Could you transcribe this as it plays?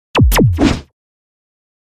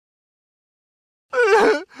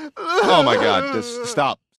Oh my god, just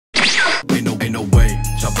stop. Ain't no way.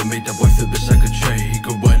 Chopper made that boy flip bitch like a tray. He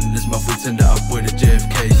could run in his mouth, we tend to up with a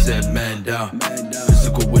JFK. Said man down,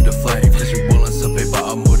 physical with the flame. Cause we rolling some paper,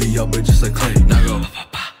 I'm hoodie up, but just like clay. Now go,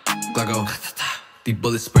 glocko. These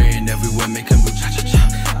bullets spraying everywhere, make him go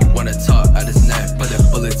cha-cha-cha. You wanna talk out his neck, put that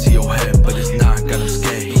bullet to your head, but it's not, got him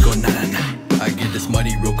scared, he go nah-nah-nah. I get this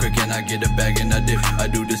money real quick and I get a bag and I dip. I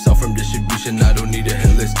do this all from distribution, I don't need a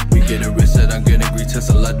hit list. We get a wrist that I'm getting grease,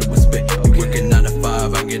 a lot do is spit. You working 9 to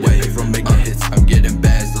 5, I get paid from making hits. I'm getting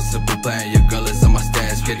bags, no simple plan, your girl is on my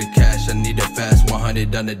stance. Get the cash, I need it fast,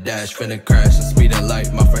 100 on the dash. Finna crash, and speed and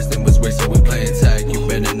light, my first name was Ray, so we playing tag. You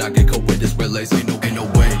better not get caught with this relays, ain't no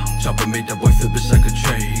way. Chopper made that boy flip bitch like a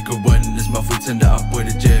tray. He could run in his mouth, we tend to up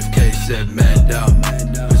with a JFK. Said man down,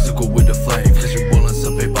 physical with the flame. Cause you rolling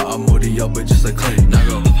some paper, I'm hoodie up, but just like clay. Now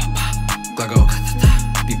go, glocko.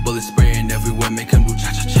 These bullets spraying everywhere, make him do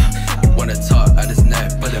cha-cha-cha. You wanna talk out his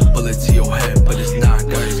neck, put that bullet to your head, but it's not,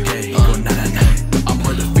 got his gay, he go nah-nah-nah. I'm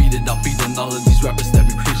undefeated, I'm beating all of these rappers,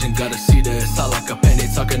 every pigeon got a cedar. It's all like a penny,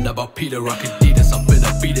 talking about Peter, rock Adidas. I'm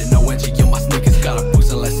finna beat it, no edgy in my sneakers, got a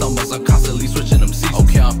boosting like summers, I'm constantly switching them seasons.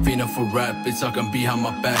 Okay, I'm feeling for rap, it's talking behind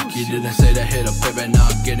my back. You didn't say that hit a pivot, now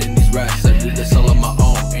I'm getting these racks. I do this all on my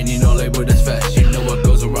own, ain't need no label that's fast. You know what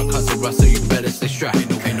goes around, comes around, so you better stay strapped.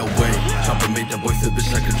 Ain't no way, Chopper made that boy flip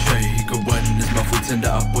bitch like a tray. He could run in his mouth, we tend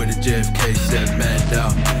to up with a JFK. Said man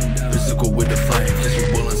down, physical with the flame. Cause you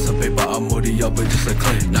rolling some paper, I'm hoodie up, but just like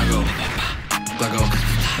clay. Now go, glocko.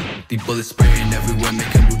 These bullets spraying everywhere, make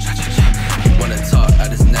him do cha-cha-cha. You wanna talk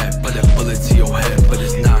out his neck, put that bullet